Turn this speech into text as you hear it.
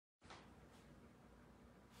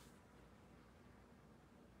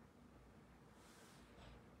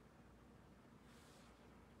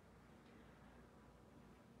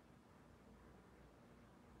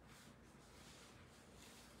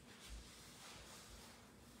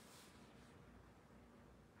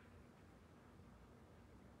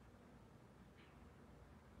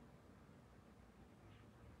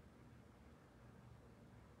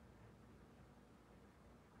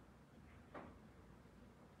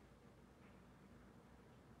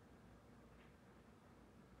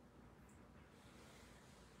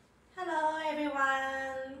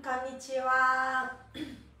Konnichiwa.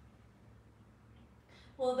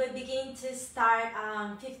 We'll be beginning to start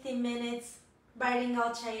 15 minutes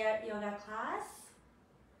bilingual chair yoga class.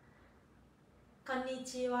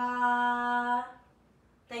 Konnichiwa.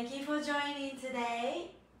 Thank you for joining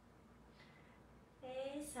today.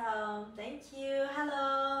 Okay, so thank you.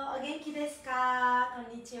 Hello. O genki desu ka?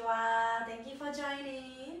 Konnichiwa. Thank you for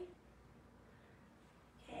joining.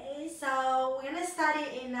 Okay, so we're gonna start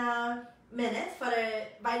it in a minute for the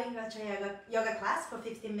bilingual chair yoga class for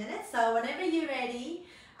 15 minutes. So whenever you're ready,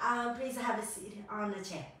 please have a seat on the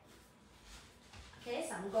chair. Okay,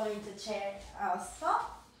 so I'm going to chair also.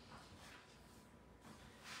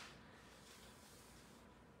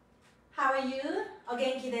 How are you? O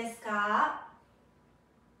genki desu ka?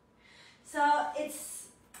 So it's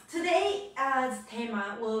today's theme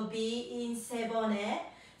will be in Sebone.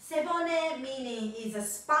 Sebone meaning is a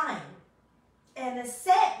spine. And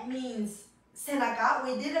se means senaka.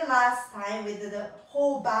 We did it last time. We did the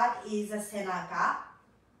whole back is a senaka.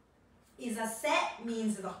 Is a se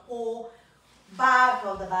means the whole back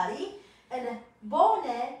of the body. And bone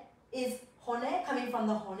is hone, coming from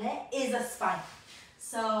the hone, is a spine.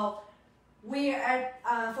 So we are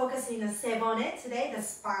focusing on sebone today, the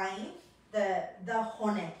spine, the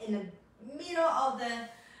hone, in the middle of the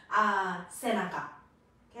senaka.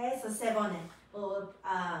 Okay, so sebone will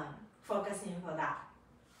focusing for that.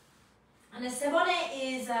 And the sebone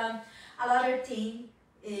is a lot of things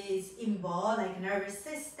is involved, like nervous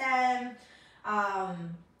system. A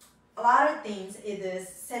lot of things in the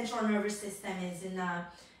central nervous system is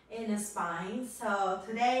in the spine. So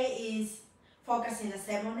today is focusing the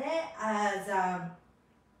sebone as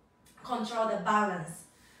control the balance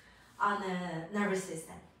on the nervous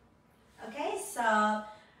system. Okay, so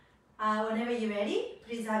whenever you're ready,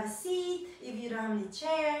 please have a seat. If you don't have any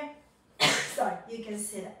chair, sorry, you can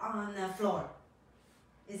sit on the floor.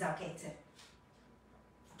 It's okay too.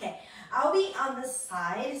 Okay, I'll be on the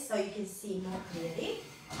side so you can see more clearly.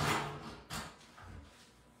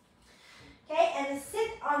 Okay, and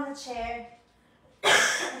sit on the chair.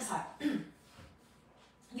 Sorry.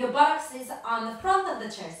 Your buttocks is on the front of the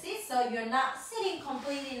chair, see? So you're not sitting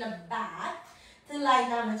completely in the back to lie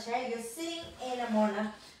down the chair. You're sitting in a more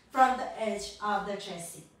from the edge of the chair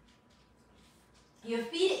seat. Your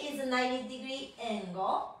feet is a 90-degree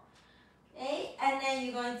angle. Okay, and then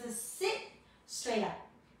you're going to sit straight up.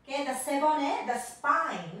 Okay, the sebone, the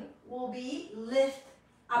spine, will be lift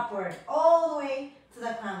upward all the way to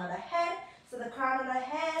the crown of the head. So the crown of the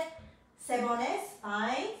head, sebone,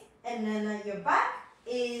 spine, and then your back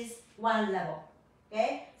is one level.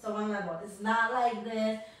 Okay, so one level. It's not like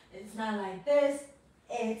this, it's not like this,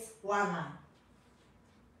 it's one line.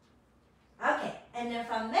 Okay, and then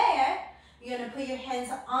from there, you're going to put your hands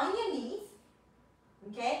on your knees.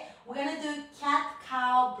 Okay, we're going to do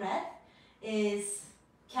cat-cow breath.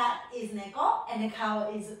 Cat is neko and the cow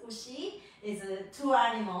is ushi. It's two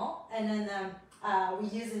animal. And then we're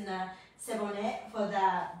using the sebone for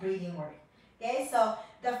the breathing word. Okay, so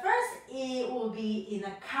the first it will be in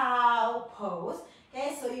a cow pose.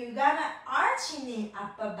 Okay, so you're going to arch in the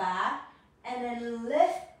upper back and then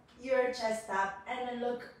lift your chest up and then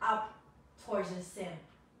look up towards the ceiling.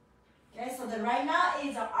 Okay, so the right now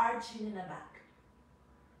is an arching in the back.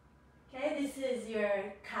 Okay, this is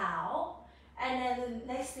your cow. And then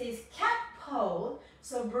the next is cat pose.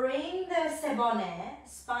 So bring the sebone,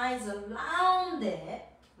 spines around it.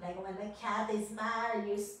 Like when the cat is mad,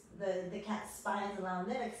 use the cat's spines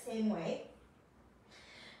around it, like same way.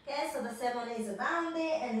 Okay, so the sebone is around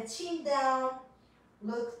it and the chin down,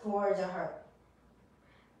 look towards the heart.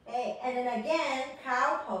 Okay, and then again,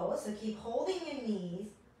 cow pose. So keep holding your knees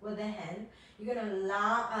with the hand. You're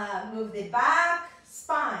gonna move the back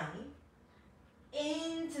spine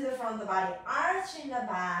into the front of the body, arch in the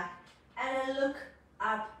back, and then look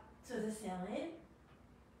up to the ceiling.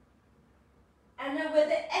 And then with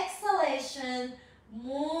the exhalation,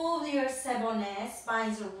 move your sebone,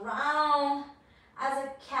 spines around as a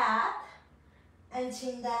cat, and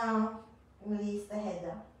chin down, release the head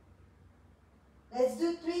down. Let's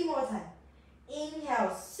do 3 more times. Inhale,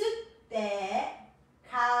 sutte,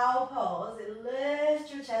 cow pose.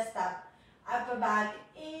 Lift your chest up, upper back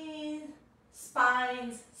in,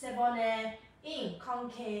 spines, sebone, in,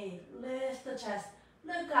 concave. Lift the chest,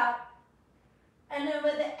 look up. And then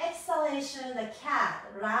with the exhalation, the cat,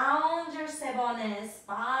 round your sebone,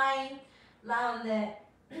 spine, round it,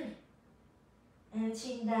 and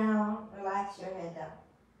chin down, relax your head down.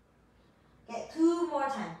 Okay, 2 more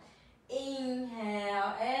times.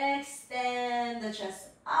 Inhale, extend the chest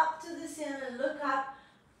up to the ceiling, look up.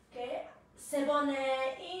 Okay, sebone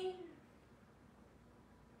in,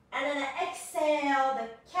 And then exhale, the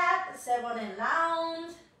cat, Sebone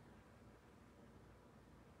round.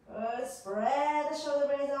 Good. Spread the shoulder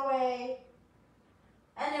blades away.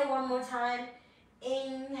 And then one more time.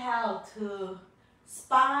 Inhale to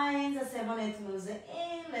spine, the Sebone moves in,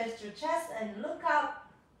 lift your chest and look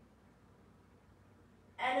up.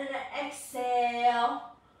 And then exhale,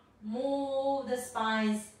 move the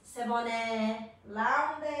spines, Sebone,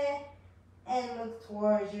 round it, and look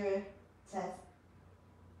towards your chest.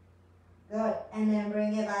 Good, and then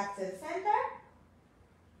bring it back to the center.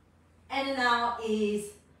 And now is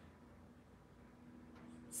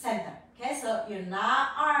center. Okay, so you're not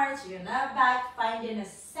arch, you're not back, finding a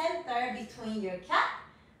center between your cat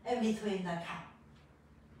and between the cow.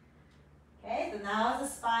 Okay, so now the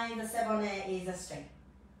spine, the Sebone is straight.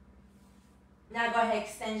 Now go ahead,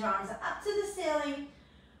 extend your arms up to the ceiling,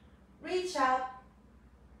 reach up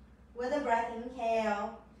with a breath,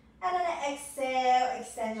 inhale, and then exhale,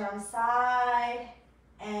 extend your arms side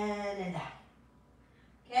and then down.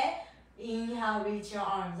 Okay, inhale, reach your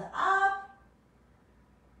arms up.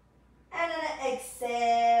 And then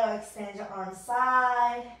exhale, extend your arms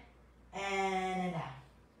side and down.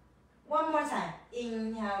 One more time.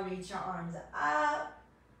 Inhale, reach your arms up.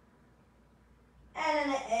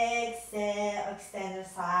 And then exhale, extend your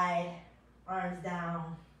side, arms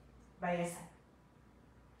down by your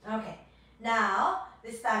side. Okay. Now,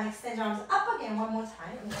 this time extend your arms up again one more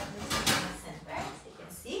time. I'm going to put this in the center so you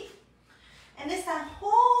can see. And this time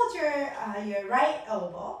hold your right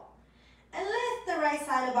elbow. And lift the right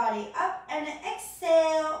side of the body up and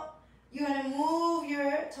exhale. You're going to move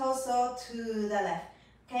your torso to the left.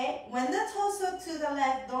 Okay? When the torso to the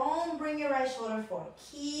left, don't bring your right shoulder forward.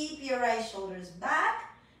 Keep your right shoulders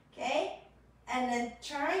back. Okay? And then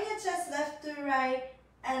turn your chest left to right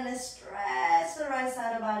and then stretch the right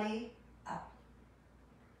side of the body up.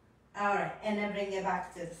 Alright, and then bring it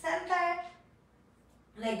back to the center.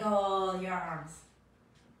 Let go of your arms.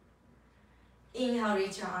 Inhale,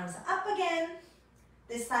 reach your arms up again.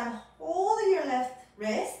 This time, hold your left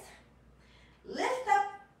wrist. Lift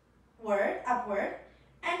upward.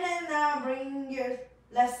 And then now bring your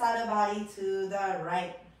left side of the body to the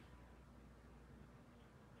right.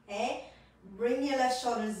 Okay? Bring your left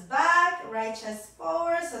shoulders back, right chest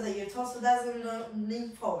forward so that your torso doesn't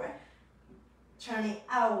lean forward. Turn it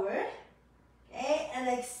outward. Okay?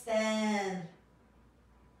 And extend.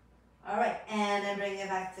 Alright, and then bring it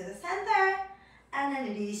back to the center. And then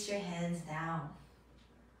release your hands down.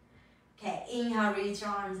 Okay, inhale, reach your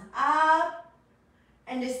arms up.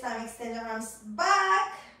 And this time extend your arms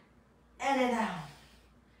back. And then down.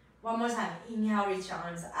 One more time. Inhale, reach your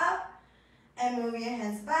arms up. And move your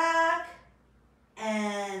hands back.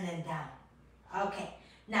 And then down. Okay,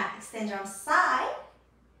 now extend your arms side.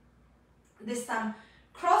 This time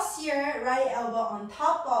cross your right elbow on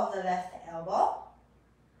top of the left elbow.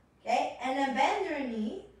 Okay, and then bend your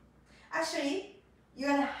knee. Actually, you're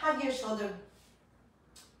going to hug your shoulder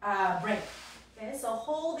blade. Okay, so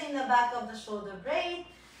holding the back of the shoulder blade,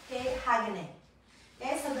 okay, hugging it.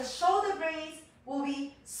 Okay, so the shoulder blades will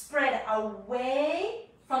be spread away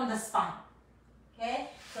from the spine. Okay,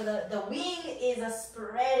 so the wing is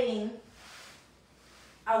spreading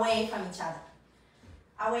away from each other,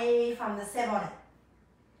 away from the Sebone.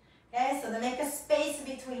 Okay, so to make a space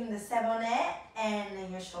between the Sebone and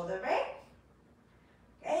your shoulder blade.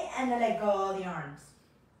 Okay, and then let go of the arms.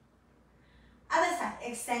 Other side,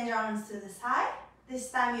 extend your arms to the side.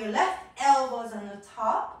 This time your left elbow is on the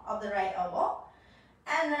top of the right elbow.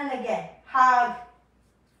 And then again, hug.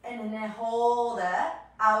 And then hold the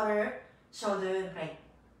outer shoulder blade.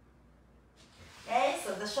 Okay,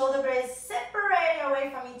 so the shoulder blades separate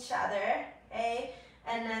away from each other. Okay,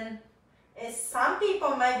 and then some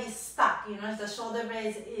people might be stuck. You know, the shoulder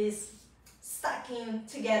blades is stacking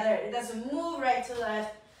together. It doesn't move right to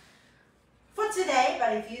left for today,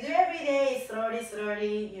 but if you do every day,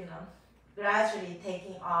 slowly, you know, gradually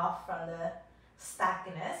taking off from the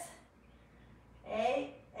stuckness.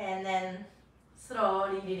 Okay, and then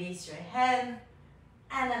slowly release your hand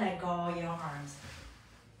and then let go of your arms.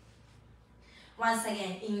 Once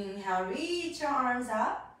again, inhale, reach your arms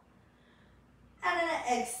up. And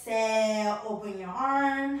then exhale, open your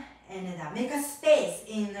arm. And then make a space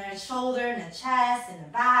in the shoulder, in the chest, in the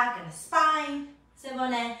back, in the spine.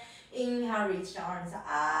 Sebone. Inhale, reach the arms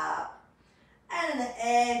up. And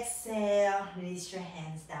then exhale, release your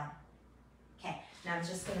hands down. Okay, now I'm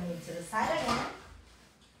just going to move to the side again.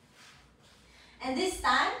 And this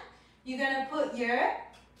time, you're going to put your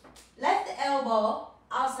left elbow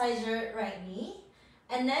outside your right knee.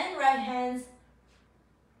 And then right hands,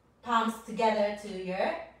 palms together to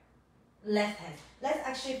your left hand. Let's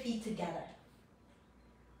actually feet together.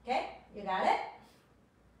 Okay, you got it?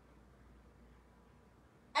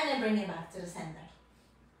 And then bring it back to the center.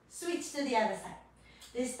 Switch to the other side.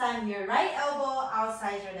 This time your right elbow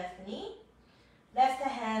outside your left knee. Left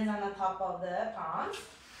hand on the top of the palms.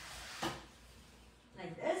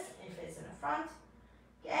 Like this, and face in the front.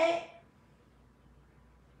 Okay.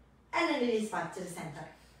 And then release back to the center.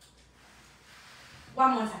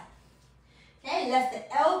 One more time. Okay, left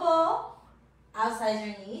elbow outside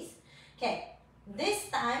your knees. Okay, this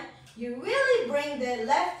time you really bring the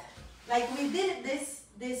left, like we did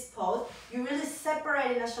this pose, you really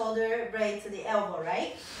separate the shoulder blade to the elbow,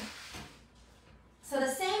 right? So the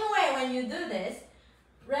same way when you do this,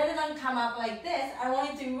 rather than come up like this, I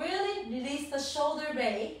want you to really release the shoulder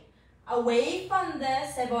blade away from the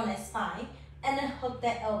Sebone spine and then hook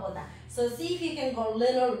the elbow down. So see if you can go a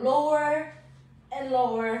little lower and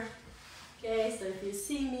lower. Okay, so if you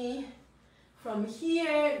see me from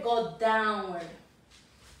here, go downward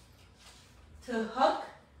to hook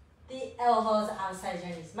the elbows outside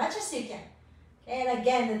your knees, much as you can. Okay, and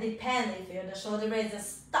again, it depends if the shoulder blades are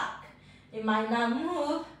stuck. It might not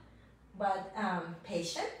move, but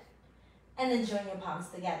patient. And then join your palms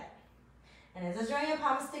together. And as you join your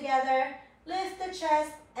palms together, lift the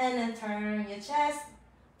chest and then turn your chest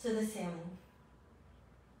to the ceiling.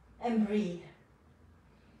 And breathe.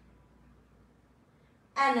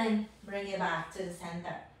 And then bring it back to the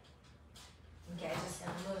center. Okay, just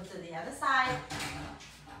gonna move to the other side.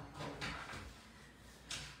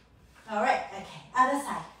 All right, okay, other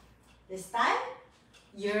side. This time,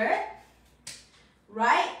 your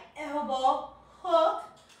right elbow hook.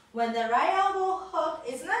 When the right elbow hook,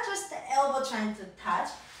 it's not just the elbow trying to touch.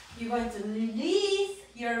 You're going to release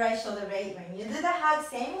your right shoulder blade. When you do the hug,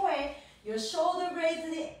 same way, your shoulder blade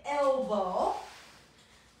to the elbow,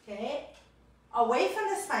 okay, away from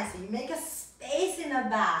the spine. So you make a space in the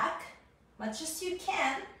back, much as you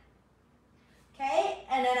can, okay,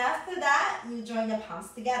 and then after that, you join the palms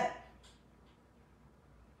together.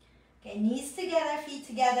 Okay, knees together, feet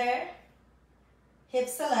together,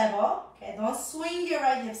 hips are level. Okay, don't swing your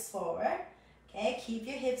right hips forward. Okay, keep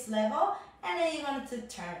your hips level, and then you're going to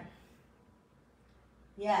turn.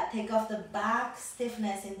 Yeah, take off the back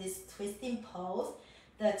stiffness in this twisting pose,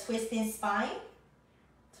 the twisting spine,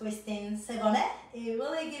 twisting Sebone. It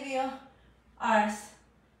really give you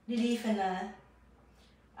relief in the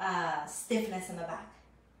stiffness in the back.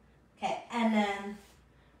 Okay, and then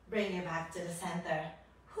bring it back to the center.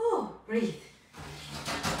 Whew, breathe.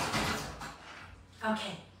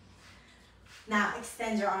 Okay. Now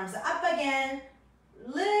extend your arms up again.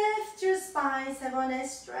 Lift your spine, Sebone,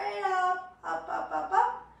 straight up, up, up, up,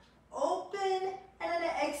 up. Open, and then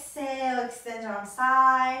exhale, extend your arms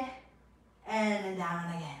side, and then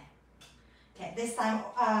down again. Okay, this time,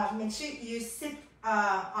 make sure you sit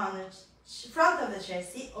on the front of the chair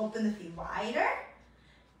seat, open the feet wider.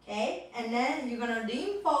 Okay, and then you're gonna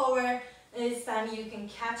lean forward. This time you can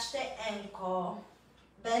catch the ankle,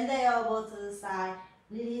 bend the elbow to the side,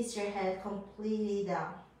 release your head completely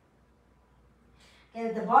down.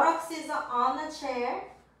 Okay, the buttocks is on the chair.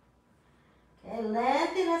 Okay,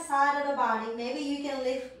 lengthen the side of the body. Maybe you can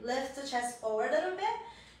lift the chest forward a little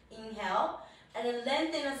bit. Inhale, and then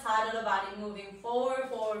lengthen the side of the body, moving forward,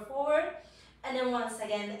 forward, forward. And then once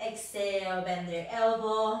again, exhale, bend your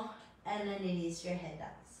elbow, and then release your head down.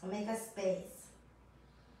 So make a space.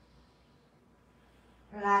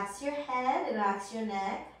 Relax your head, relax your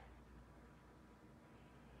neck.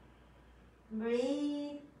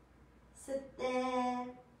 Breathe, sit there,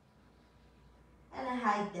 and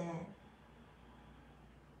hide there.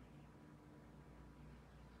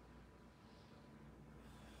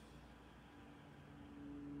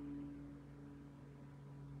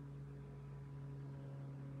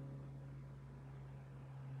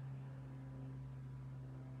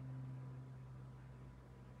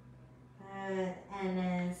 Good, and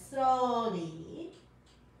then slowly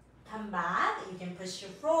come back. You can push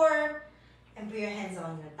your floor and put your hands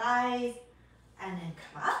on your thighs, and then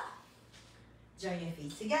come up. Join your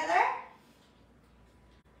feet together.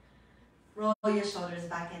 Roll your shoulders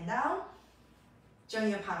back and down. Join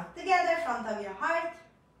your palms together, front of your heart,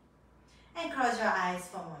 and close your eyes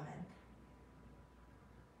for a moment.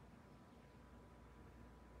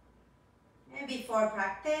 And before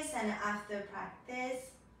practice and after practice,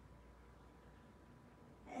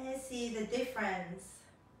 and see the difference.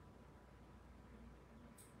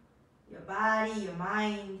 Your body, your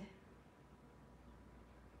mind.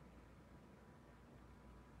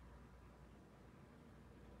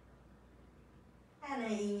 And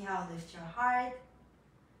then inhale, lift your heart.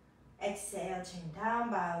 Exhale, chin down,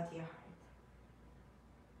 bow to your heart.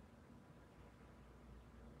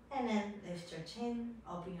 And then lift your chin,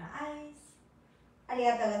 open your eyes. あり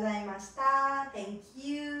がとうございました。Thank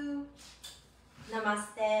you.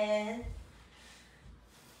 Namaste.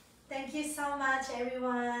 Thank you so much,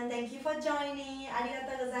 everyone. Thank you for joining. あり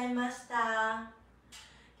がとうございました。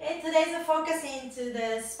Okay, today's focus into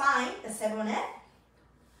the spine, the sebone.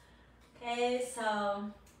 Okay,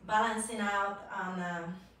 so balancing out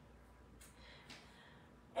on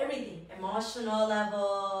everything, emotional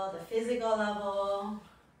level, the physical level.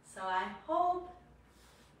 So I hope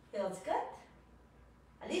feels good.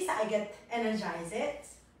 At least I get energized.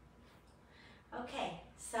 Okay,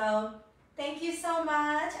 so thank you so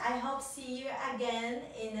much. I hope see you again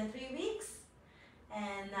in 3 weeks.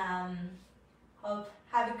 And hope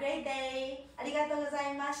have a great day. ありがとうござ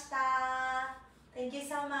いました. Thank you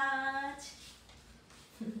so much.